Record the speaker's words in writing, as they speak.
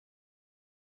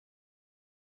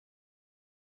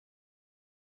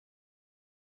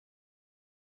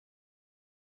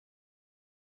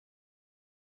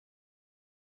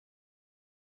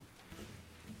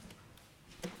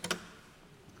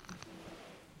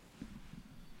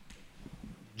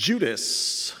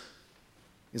Judas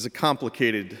is a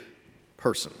complicated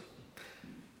person.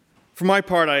 For my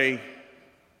part, I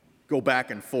go back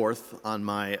and forth on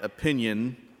my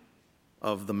opinion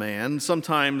of the man.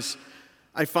 Sometimes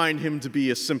I find him to be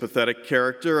a sympathetic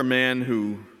character, a man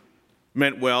who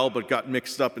meant well but got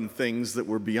mixed up in things that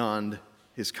were beyond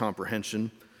his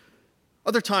comprehension.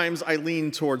 Other times I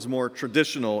lean towards more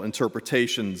traditional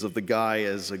interpretations of the guy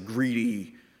as a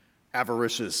greedy,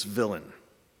 avaricious villain.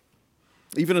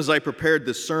 Even as I prepared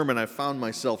this sermon, I found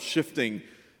myself shifting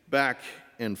back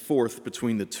and forth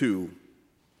between the two.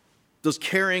 Does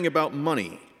caring about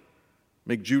money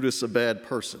make Judas a bad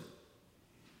person?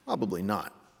 Probably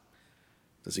not.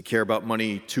 Does he care about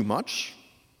money too much?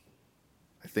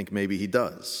 I think maybe he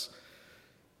does.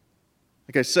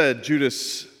 Like I said,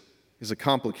 Judas is a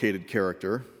complicated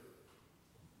character,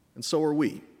 and so are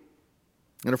we.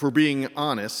 And if we're being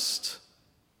honest,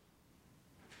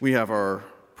 we have our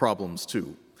problems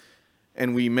too,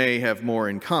 and we may have more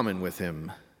in common with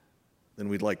him than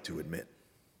we'd like to admit.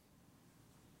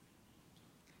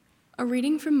 A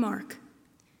reading from Mark.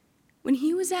 When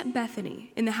he was at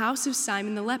Bethany in the house of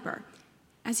Simon the leper,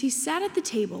 as he sat at the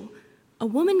table, a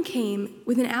woman came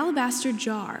with an alabaster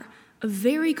jar of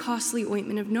very costly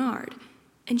ointment of nard,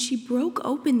 and she broke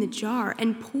open the jar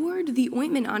and poured the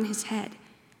ointment on his head.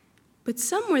 But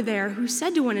some were there who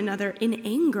said to one another in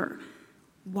anger,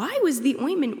 "Why was the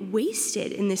ointment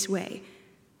wasted in this way?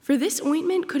 For this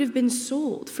ointment could have been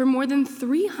sold for more than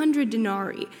 300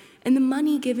 denarii and the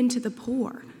money given to the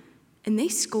poor." And they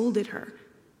scolded her.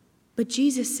 But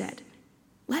Jesus said,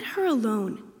 "Let her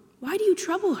alone. Why do you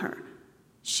trouble her?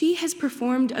 She has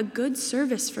performed a good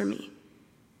service for me.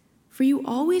 For you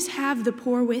always have the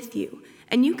poor with you,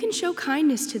 and you can show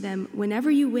kindness to them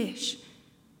whenever you wish,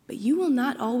 but you will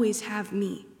not always have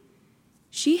me.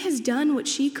 She has done what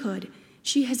she could.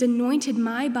 She has anointed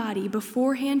my body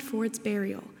beforehand for its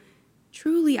burial.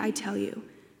 Truly, I tell you,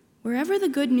 wherever the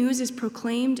good news is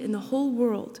proclaimed in the whole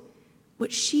world,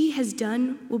 what she has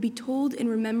done will be told in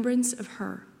remembrance of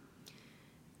her."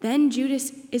 Then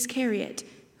Judas Iscariot,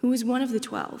 who was one of the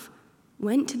 12,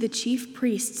 went to the chief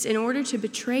priests in order to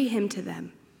betray him to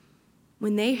them.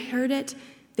 When they heard it,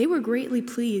 they were greatly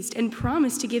pleased and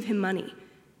promised to give him money.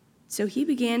 So he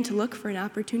began to look for an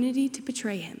opportunity to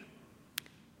betray him.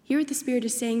 Hear what the Spirit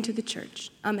is saying to the church.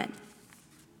 Amen.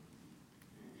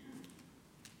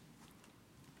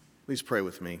 Please pray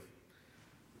with me.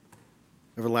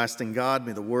 Everlasting God,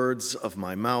 may the words of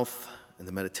my mouth and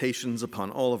the meditations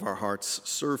upon all of our hearts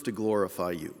serve to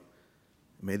glorify you.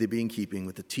 May they be in keeping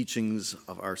with the teachings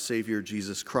of our Savior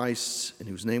Jesus Christ, in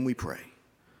whose name we pray.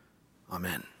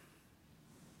 Amen.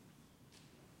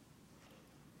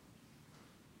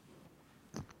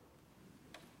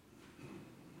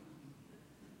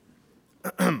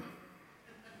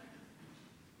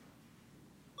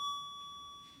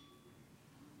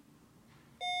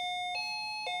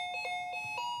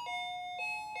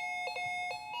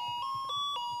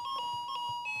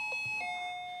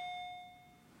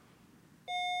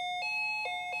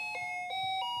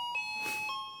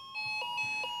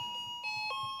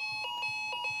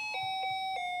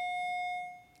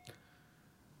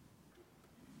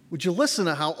 Would you listen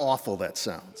to how awful that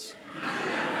sounds?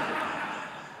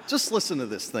 Just listen to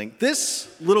this thing. This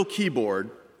little keyboard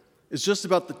is just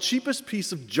about the cheapest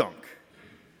piece of junk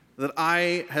that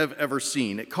I have ever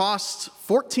seen. It costs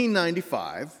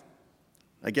 $14.95.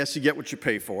 I guess you get what you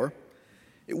pay for.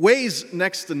 It weighs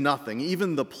next to nothing.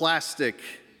 Even the plastic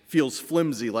feels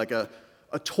flimsy, like a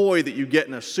toy that you get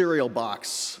in a cereal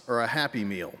box or a Happy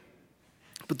Meal.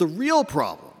 But the real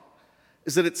problem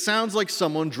is that it sounds like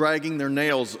someone dragging their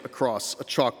nails across a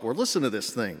chalkboard. Listen to this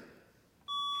thing.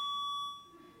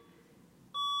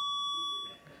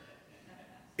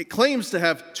 It claims to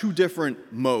have two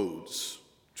different modes,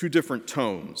 two different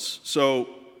tones. So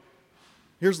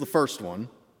here's the first one.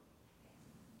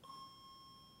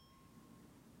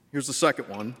 Here's the second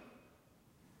one.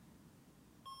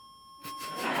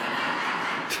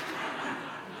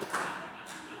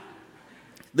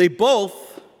 They both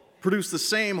produce the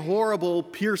same horrible,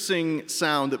 piercing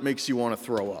sound that makes you want to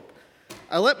throw up.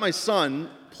 I let my son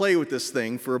play with this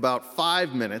thing for about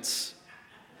 5 minutes,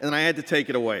 and then I had to take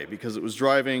it away because it was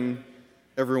driving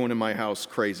everyone in my house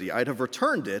crazy. I'd have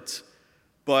returned it,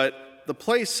 but the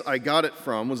place I got it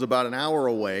from was about an hour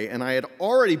away, and I had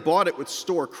already bought it with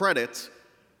store credit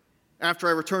after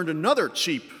I returned another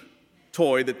cheap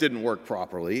toy that didn't work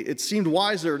properly. It seemed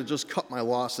wiser to just cut my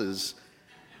losses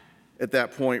at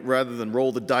that point rather than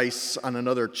roll the dice on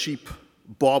another cheap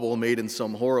bauble made in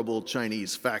some horrible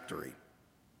Chinese factory.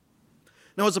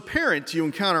 Now, as a parent, you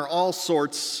encounter all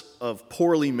sorts of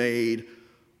poorly made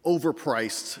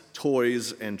overpriced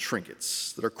toys and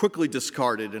trinkets that are quickly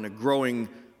discarded in a growing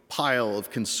pile of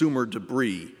consumer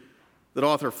debris that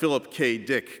author Philip K.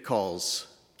 Dick calls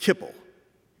kipple.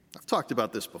 I've talked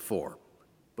about this before,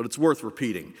 but it's worth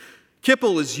repeating.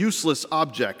 Kipple is useless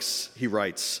objects, he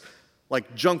writes,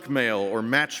 like junk mail or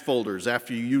match folders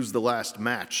after you use the last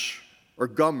match, or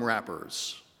gum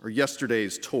wrappers, or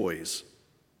yesterday's toys.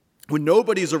 When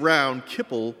nobody's around,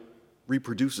 kipple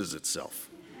reproduces itself.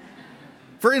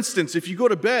 For instance, if you go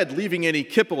to bed leaving any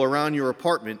kipple around your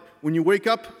apartment, when you wake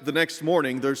up the next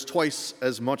morning, there's twice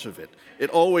as much of it. It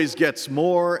always gets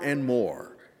more and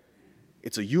more.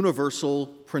 It's a universal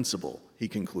principle, he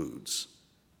concludes.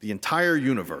 The entire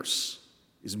universe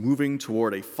is moving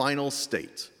toward a final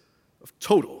state of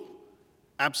total,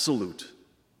 absolute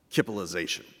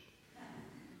kippleization.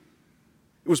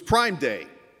 It was Prime Day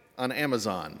on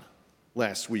Amazon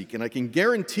last week, and I can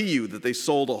guarantee you that they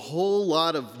sold a whole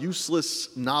lot of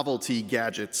useless novelty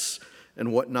gadgets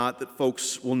and whatnot that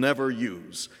folks will never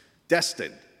use,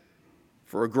 destined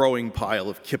for a growing pile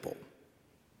of kipple.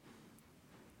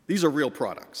 These are real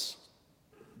products.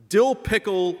 Dill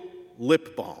pickle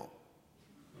lip balm.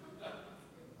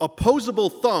 Opposable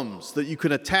thumbs that you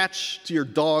can attach to your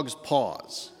dog's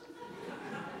paws.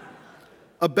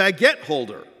 A baguette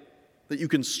holder that you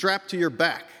can strap to your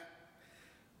back.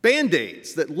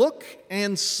 Band-Aids that look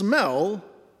and smell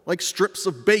like strips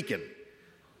of bacon,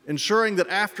 ensuring that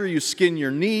after you skin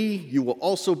your knee, you will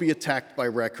also be attacked by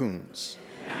raccoons.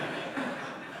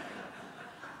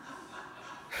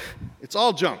 It's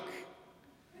all junk.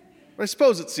 But I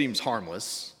suppose it seems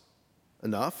harmless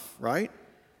enough, right?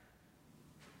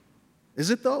 Is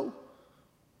it though?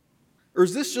 Or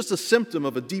is this just a symptom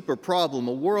of a deeper problem,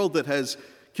 a world that has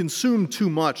consumed too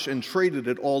much and traded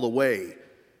it all away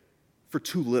for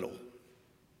too little?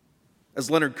 As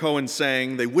Leonard Cohen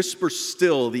sang, they whisper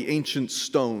still, the ancient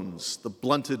stones, the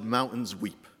blunted mountains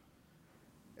weep.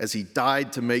 As he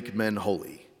died to make men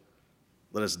holy,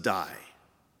 let us die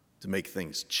to make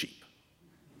things cheap.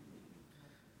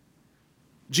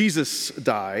 Jesus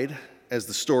died, as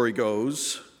the story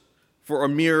goes, for a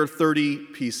mere 30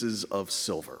 pieces of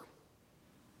silver.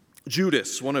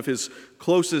 Judas, one of his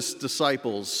closest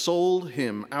disciples, sold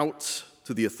him out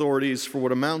to the authorities for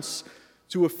what amounts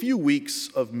to a few weeks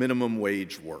of minimum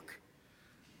wage work.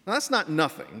 Now, that's not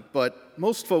nothing, but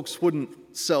most folks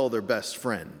wouldn't sell their best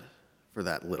friend for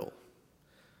that little.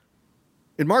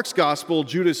 In Mark's gospel,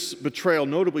 Judas' betrayal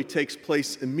notably takes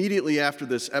place immediately after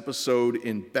this episode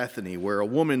in Bethany, where a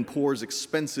woman pours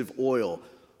expensive oil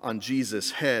on Jesus'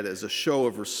 head as a show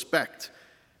of respect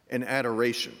and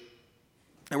adoration.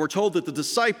 And we're told that the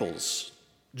disciples,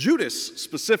 Judas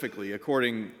specifically,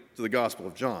 according to the Gospel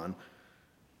of John,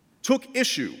 took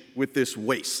issue with this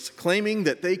waste, claiming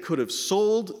that they could have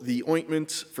sold the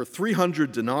ointment for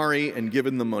 300 denarii and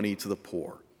given the money to the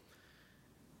poor.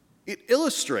 It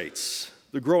illustrates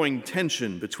the growing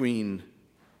tension between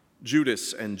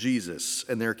Judas and Jesus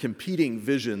and their competing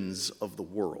visions of the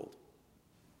world.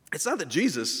 It's not that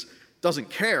Jesus doesn't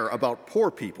care about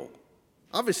poor people.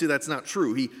 Obviously, that's not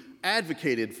true. He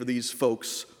advocated for these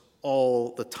folks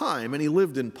all the time, and he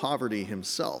lived in poverty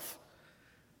himself.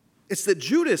 It's that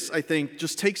Judas, I think,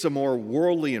 just takes a more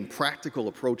worldly and practical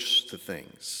approach to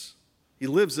things. He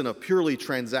lives in a purely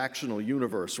transactional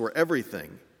universe where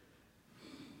everything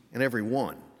and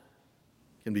everyone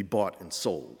can be bought and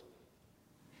sold.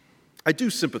 I do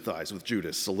sympathize with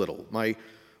Judas a little. My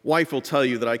wife will tell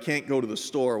you that I can't go to the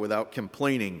store without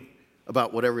complaining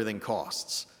about what everything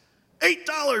costs.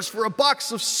 $8 for a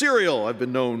box of cereal, I've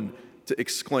been known to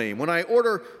exclaim. When I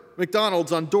order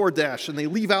McDonald's on DoorDash and they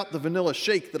leave out the vanilla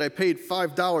shake that I paid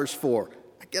 $5 for,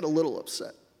 I get a little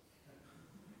upset.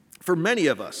 For many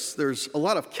of us, there's a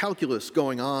lot of calculus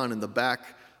going on in the back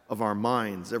of our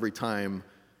minds every time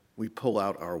we pull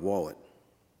out our wallet.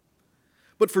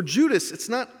 But for Judas, it's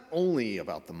not only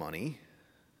about the money.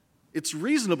 It's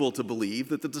reasonable to believe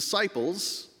that the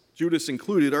disciples, Judas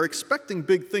included, are expecting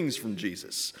big things from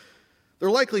Jesus.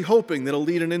 They're likely hoping that he'll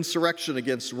lead an insurrection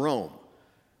against Rome.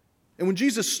 And when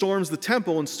Jesus storms the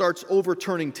temple and starts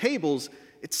overturning tables,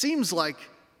 it seems like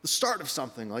the start of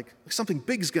something, like something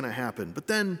big's going to happen. But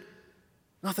then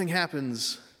nothing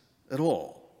happens at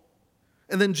all.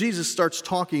 And then Jesus starts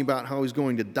talking about how he's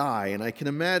going to die, and I can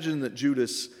imagine that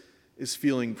Judas is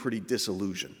feeling pretty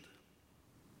disillusioned.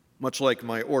 Much like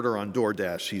my order on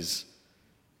DoorDash, he's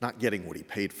not getting what he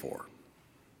paid for.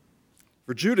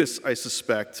 For Judas, I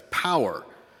suspect, power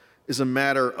is a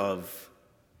matter of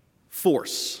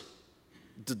force,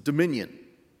 dominion,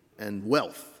 and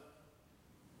wealth.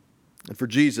 And for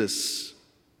Jesus,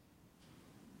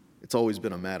 it's always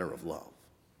been a matter of love.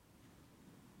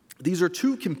 These are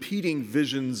two competing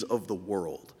visions of the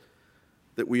world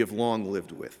that we have long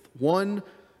lived with. One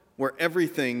where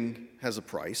everything has a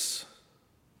price,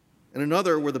 and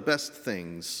another where the best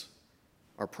things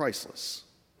are priceless.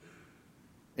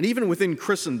 And even within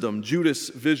Christendom, Judas'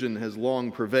 vision has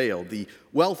long prevailed. The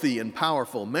wealthy and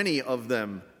powerful, many of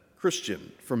them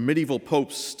Christian, from medieval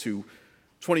popes to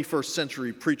 21st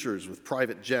century preachers with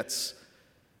private jets,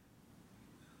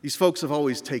 these folks have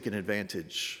always taken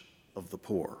advantage of the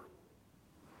poor.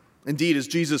 Indeed, as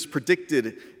Jesus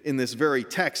predicted in this very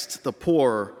text, the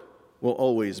poor will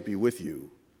always be with you.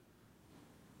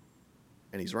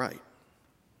 And he's right.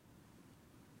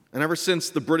 And ever since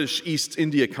the British East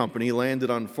India Company landed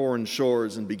on foreign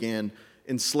shores and began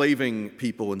enslaving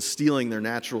people and stealing their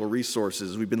natural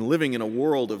resources, we've been living in a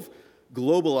world of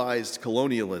globalized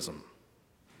colonialism,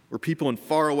 where people in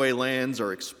faraway lands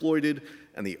are exploited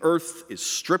and the earth is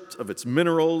stripped of its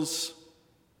minerals,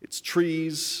 its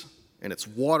trees, and its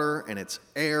water and its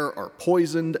air are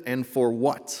poisoned, and for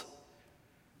what?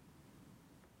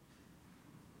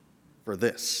 For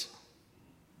this.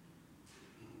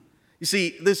 You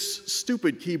see, this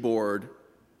stupid keyboard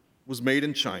was made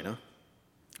in China,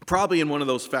 probably in one of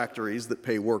those factories that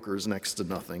pay workers next to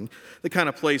nothing, the kind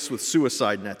of place with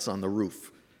suicide nets on the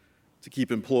roof to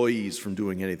keep employees from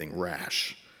doing anything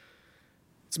rash.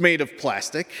 It's made of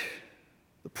plastic,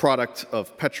 the product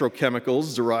of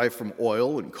petrochemicals derived from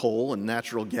oil and coal and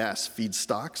natural gas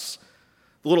feedstocks.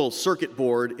 The little circuit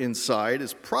board inside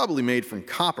is probably made from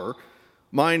copper,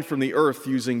 mined from the earth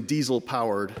using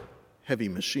diesel-powered heavy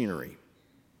machinery.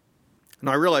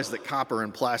 Now, I realize that copper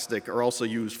and plastic are also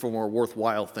used for more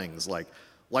worthwhile things like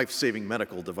life-saving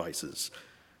medical devices.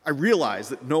 I realize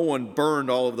that no one burned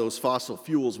all of those fossil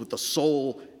fuels with the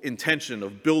sole intention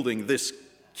of building this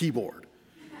keyboard.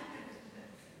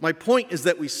 My point is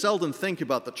that we seldom think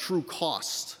about the true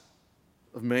cost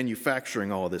of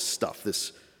manufacturing all of this stuff,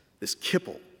 this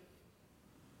kipple,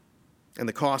 and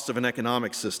the cost of an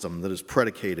economic system that is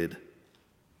predicated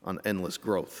on endless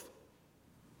growth.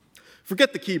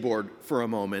 Forget the keyboard for a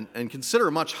moment and consider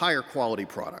a much higher quality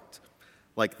product,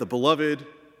 like the beloved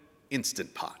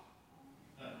Instant Pot.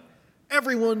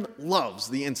 Everyone loves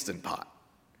the Instant Pot.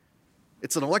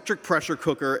 It's an electric pressure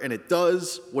cooker, and it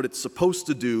does what it's supposed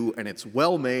to do, and it's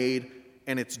well made,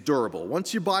 and it's durable.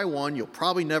 Once you buy one, you'll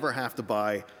probably never have to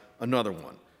buy another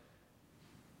one.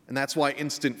 And that's why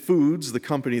Instant Foods, the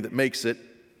company that makes it,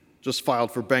 just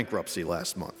filed for bankruptcy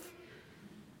last month.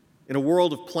 In a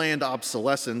world of planned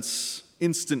obsolescence,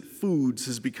 Instant Foods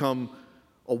has become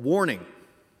a warning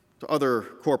to other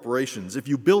corporations. If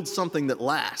you build something that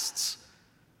lasts,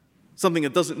 something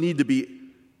that doesn't need to be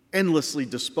endlessly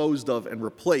disposed of and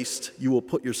replaced, you will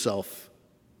put yourself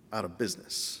out of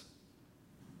business.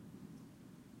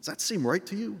 Does that seem right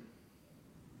to you?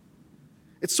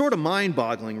 It's sort of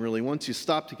mind-boggling, really, once you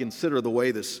stop to consider the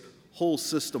way this whole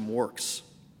system works.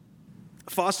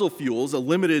 Fossil fuels, a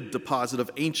limited deposit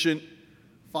of ancient,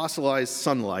 fossilized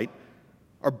sunlight,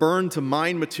 are burned to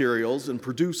mine materials and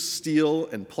produce steel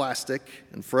and plastic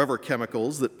and forever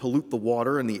chemicals that pollute the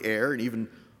water and the air and even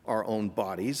our own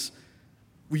bodies.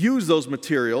 We use those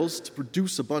materials to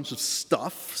produce a bunch of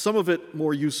stuff, some of it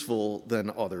more useful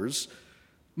than others,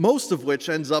 most of which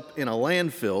ends up in a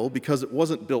landfill because it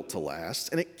wasn't built to last,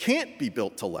 and it can't be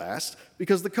built to last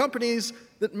because the companies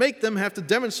that make them have to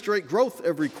demonstrate growth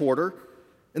every quarter,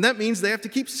 and that means they have to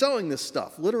keep selling this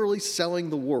stuff, literally selling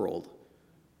the world,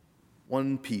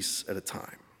 one piece at a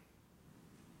time.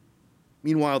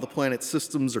 Meanwhile, the planet's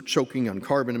systems are choking on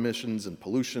carbon emissions and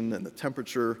pollution, and the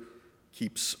temperature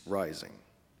keeps rising.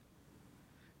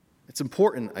 It's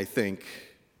important, I think,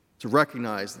 to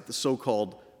recognize that the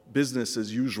so-called business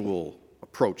as usual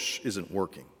approach isn't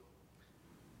working.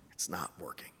 It's not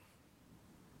working.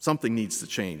 Something needs to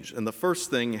change, and the first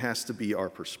thing has to be our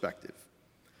perspective.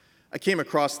 I came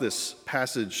across this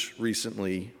passage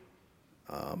recently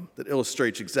that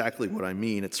illustrates exactly what I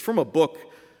mean. It's from a book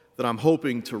that I'm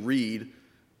hoping to read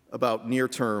about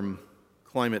near-term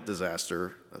climate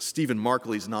disaster, Stephen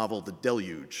Markley's novel, The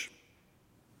Deluge.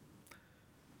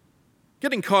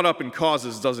 Getting caught up in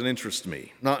causes doesn't interest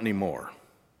me, not anymore,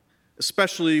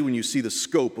 especially when you see the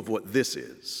scope of what this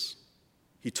is.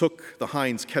 He took the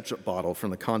Heinz ketchup bottle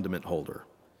from the condiment holder.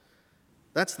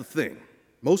 That's the thing.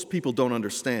 Most people don't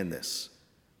understand this.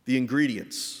 The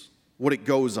ingredients, what it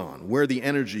goes on, where the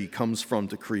energy comes from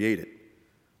to create it,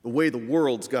 the way the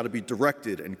world's got to be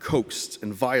directed and coaxed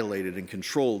and violated and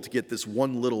controlled to get this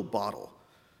one little bottle.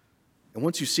 And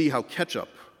once you see how ketchup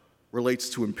relates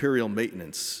to imperial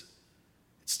maintenance,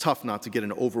 it's tough not to get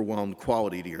an overwhelmed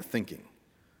quality to your thinking,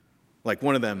 like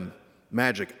one of them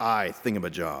magic eye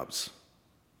thingamajobs.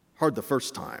 Hard the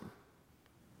first time,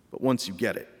 but once you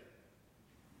get it,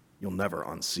 you'll never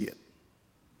unsee it.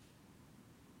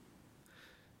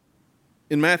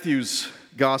 In Matthew's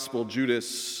gospel,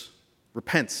 Judas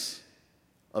repents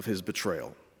of his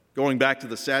betrayal, going back to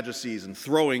the Sadducees and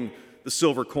throwing the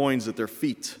silver coins at their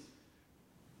feet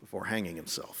before hanging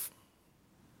himself.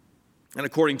 And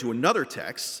according to another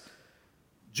text,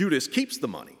 Judas keeps the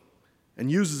money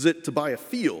and uses it to buy a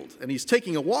field, and he's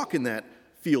taking a walk in that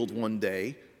field one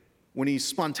day when he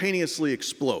spontaneously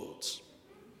explodes.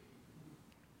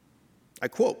 I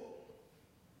quote,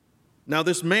 "Now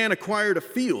this man acquired a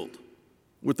field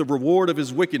with the reward of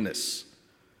his wickedness,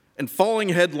 and falling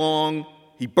headlong,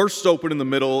 he burst open in the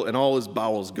middle, and all his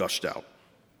bowels gushed out."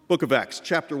 Book of Acts,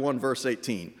 chapter 1, verse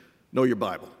 18. Know your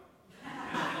Bible.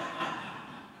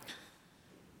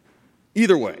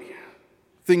 Either way,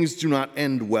 things do not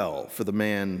end well for the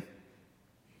man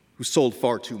who sold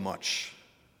far too much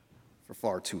for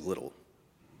far too little.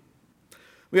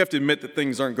 We have to admit that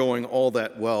things aren't going all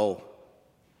that well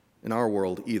in our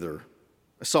world either.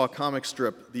 I saw a comic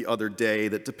strip the other day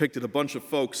that depicted a bunch of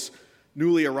folks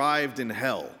newly arrived in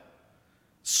hell,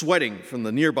 sweating from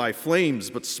the nearby flames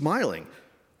but smiling.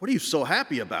 "What are you so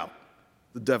happy about?"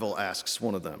 the devil asks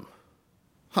one of them.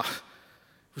 "It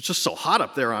was just so hot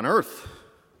up there on earth,"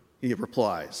 he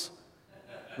replies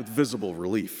with visible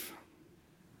relief.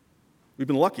 We've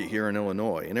been lucky here in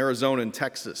Illinois. In Arizona and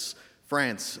Texas,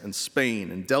 France and Spain,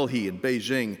 and Delhi and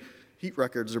Beijing, heat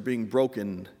records are being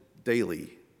broken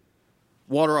daily.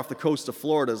 Water off the coast of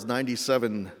Florida is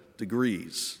 97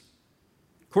 degrees.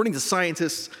 According to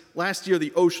scientists, last year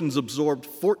the oceans absorbed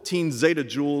 14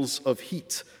 zetajoules of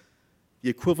heat, the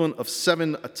equivalent of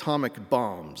 7 atomic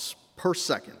bombs per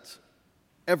second,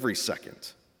 every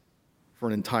second, for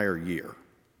an entire year.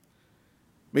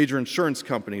 Major insurance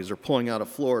companies are pulling out of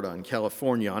Florida and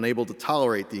California, unable to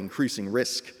tolerate the increasing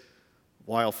risk of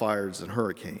wildfires and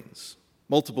hurricanes.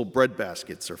 Multiple bread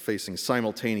baskets are facing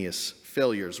simultaneous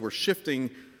failures. We're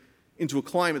shifting into a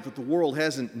climate that the world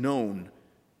hasn't known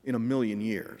in 1,000,000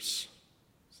 years,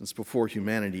 since before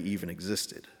humanity even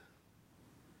existed.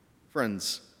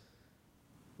 Friends,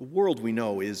 the world we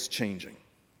know is changing.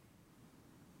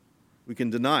 We can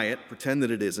deny it, pretend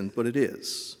that it isn't, but it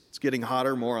is. It's getting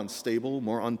hotter, more unstable,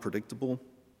 more unpredictable.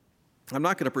 I'm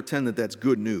not going to pretend that that's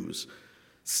good news.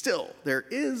 Still, there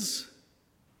is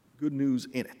good news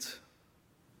in it,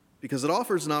 because it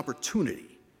offers an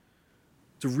opportunity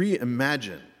to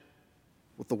reimagine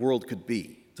what the world could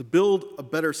be, to build a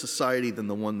better society than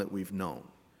the one that we've known.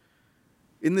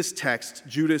 In this text,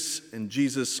 Judas and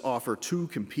Jesus offer two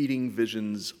competing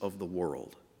visions of the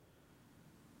world.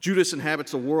 Judas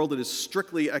inhabits a world that is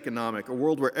strictly economic, a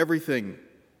world where everything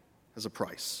has a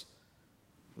price.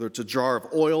 Whether it's a jar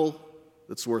of oil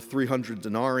that's worth 300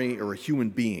 denarii or a human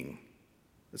being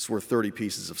that's worth 30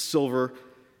 pieces of silver,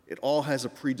 it all has a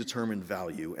predetermined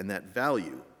value, and that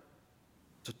value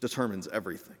determines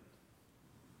everything.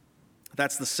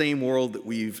 That's the same world that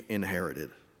we've inherited,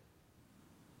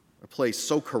 a place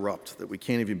so corrupt that we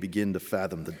can't even begin to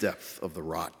fathom the depth of the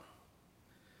rot.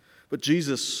 But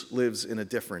Jesus lives in a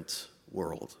different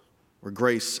world, where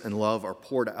grace and love are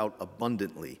poured out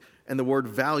abundantly, and the word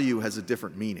value has a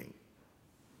different meaning.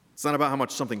 It's not about how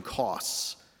much something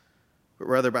costs, but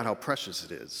rather about how precious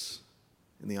it is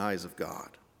in the eyes of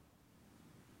God.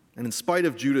 And in spite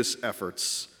of Judas'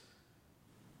 efforts,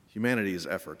 humanity's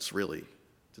efforts, really,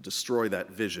 to destroy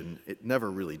that vision, it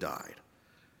never really died.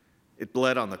 It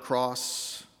bled on the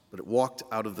cross, but it walked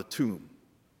out of the tomb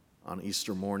on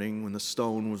Easter morning when the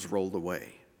stone was rolled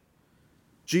away.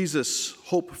 Jesus'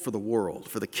 hope for the world,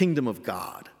 for the kingdom of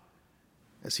God,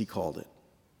 as he called it,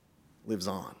 lives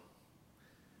on.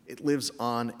 It lives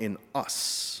on in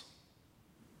us.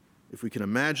 If we can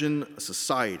imagine a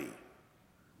society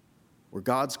where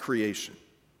God's creation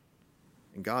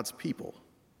and God's people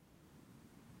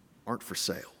aren't for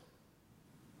sale.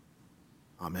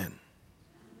 Amen.